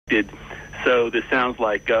So this sounds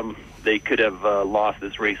like they could have lost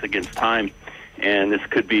this race against time, and this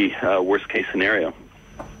could be a worst-case scenario.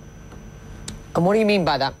 And what do you mean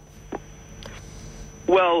by that?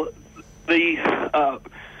 Well, the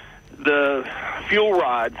fuel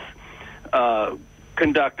rods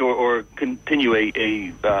conduct or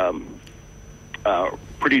continue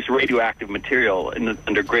produce radioactive material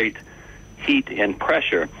under great heat and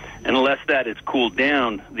pressure. And unless that is cooled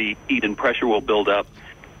down, the heat and pressure will build up,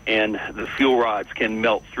 and the fuel rods can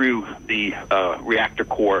melt through the reactor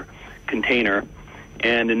core container.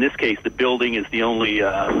 And in this case, the building is the only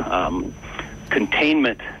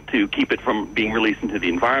containment to keep it from being released into the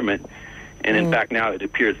environment. And in fact, now it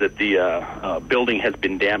appears that the building has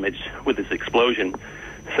been damaged with this explosion.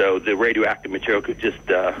 So the radioactive material could just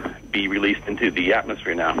be released into the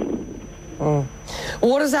atmosphere now.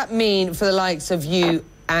 What does that mean for the likes of you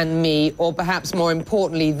and me, or perhaps more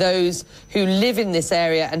importantly, those who live in this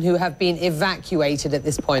area and who have been evacuated at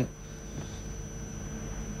this point?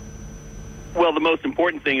 Well, the most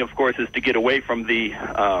important thing, of course, is to get away from the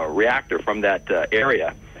reactor, from that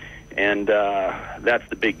area. And that's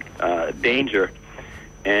the big danger.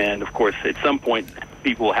 And, of course, at some point,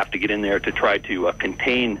 people will have to get in there to try to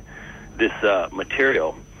contain this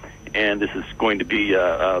material. And this is going to be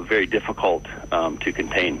very difficult to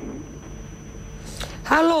contain.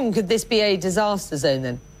 How long could this be a disaster zone,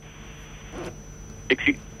 then?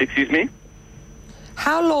 Excuse me?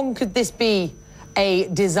 How long could this be a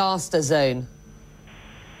disaster zone?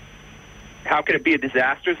 How could it be a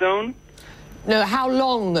disaster zone? No, how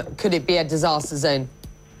long could it be a disaster zone?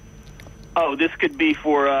 Oh, this could be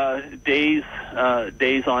for days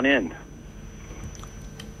on end.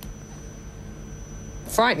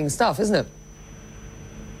 Frightening stuff, isn't it?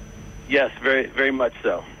 Yes, very, very much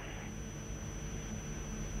so.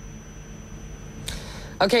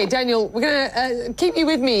 Okay, Daniel, we're going to keep you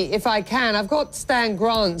with me if I can. I've got Stan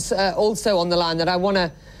Grant also on the line that I want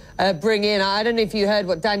to bring in. I don't know if you heard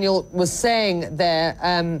what Daniel was saying there,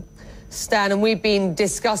 Stan, and we've been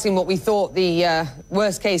discussing what we thought the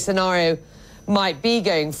worst-case scenario might be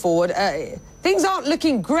going forward. Things aren't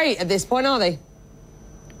looking great at this point, are they?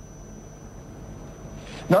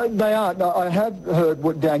 No, they aren't. No, I have heard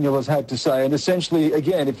what Daniel has had to say, and essentially,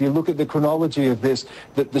 again, if you look at the chronology of this,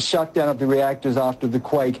 that the shutdown of the reactors after the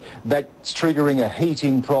quake, that's triggering a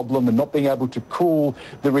heating problem and not being able to cool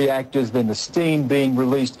the reactors, then the steam being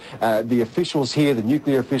released, the officials here, the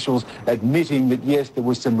nuclear officials, admitting that, yes, there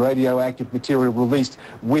was some radioactive material released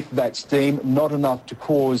with that steam, not enough to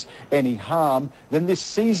cause any harm. Then this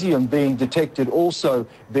cesium being detected also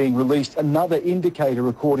being released, another indicator,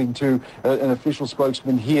 according to an official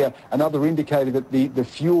spokesman here, another indicator that the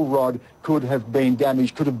fuel rod could have been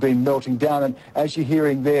damaged, could have been melting down. And as you're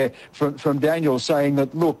hearing there from Daniel saying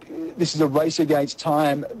that, look, this is a race against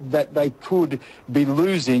time that they could be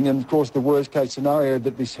losing. And, of course, the worst-case scenario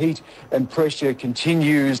that this heat and pressure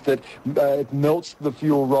continues, that it melts the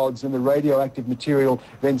fuel rods and the radioactive material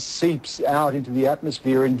then seeps out into the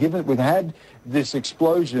atmosphere. And given we've had this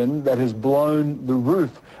explosion that has blown the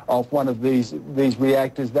roof off one of these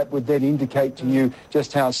reactors, that would then indicate to you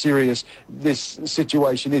just how serious this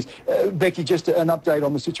situation is. Becky, just an update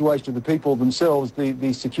on the situation of the people themselves.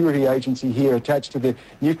 The security agency here attached to the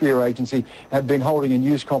nuclear agency have been holding a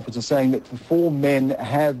news conference and saying that 4 men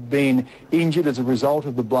have been injured as a result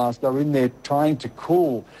of the blast. They're in there trying to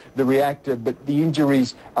cool the reactor, but the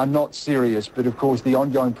injuries are not serious. But, of course, the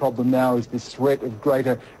ongoing problem now is this threat of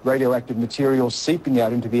greater radioactive material seeping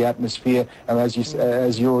out into the atmosphere. And as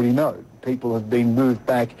you already know, people have been moved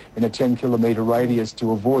back in a 10-kilometre radius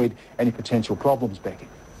to avoid any potential problems, Becky.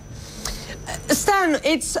 Stan,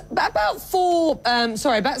 it's about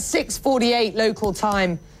 6:48 local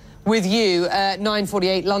time with you,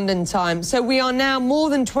 9:48 London time. So we are now more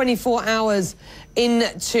than 24 hours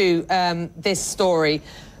into this story.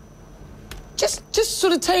 Just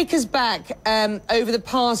sort of take us back over the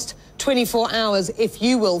past 24 hours, if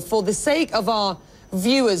you will, for the sake of our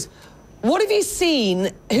viewers. What have you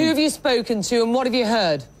seen, who have you spoken to, and what have you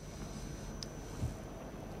heard?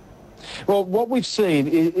 Well, what we've seen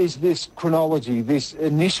is this chronology, this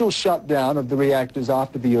initial shutdown of the reactors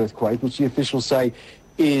after the earthquake, which the officials say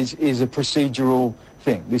is a procedural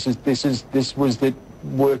thing. This was the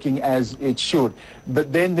working as it should.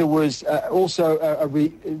 But then there was also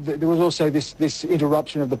this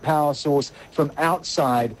interruption of the power source from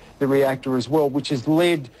outside the reactor as well, which has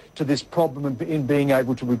led to this problem in being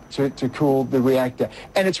able to cool the reactor.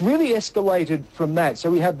 And it's really escalated from that. So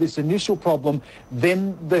we have this initial problem,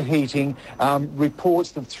 then the heating,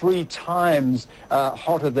 reports of 3 times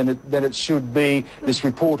hotter than it should be, this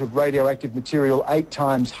report of radioactive material 8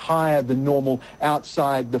 times higher than normal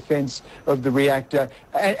outside the fence of the reactor.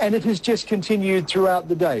 And it has just continued throughout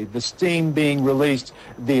the day. The steam being released,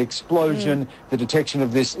 the explosion, the detection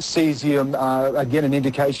of this cesium, again an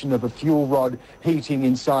indication of a fuel rod heating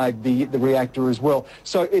inside the reactor as well.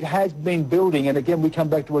 So it has been building, and again we come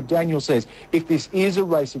back to what Daniel says. If this is a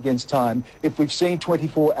race against time, if we've seen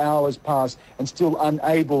 24 hours pass and still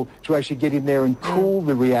unable to actually get in there and cool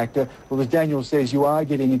the reactor, well, as Daniel says, you are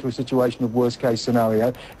getting into a situation of worst case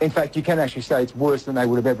scenario. In fact, you can actually say it's worse than they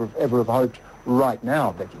would have ever have hoped right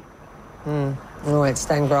now, Becky. All right,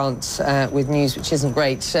 Stan Grant with news which isn't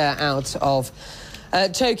great out of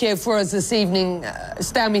Tokyo for us this evening.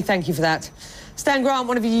 Stan, we thank you for that. Stan Grant,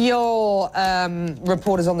 one of your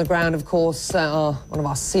reporters on the ground, of course, one of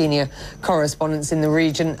our senior correspondents in the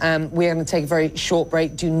region. We're going to take a very short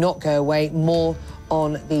break. Do not go away. More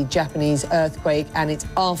on the Japanese earthquake and its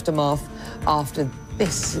aftermath after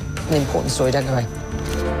this. An important story. Don't go away.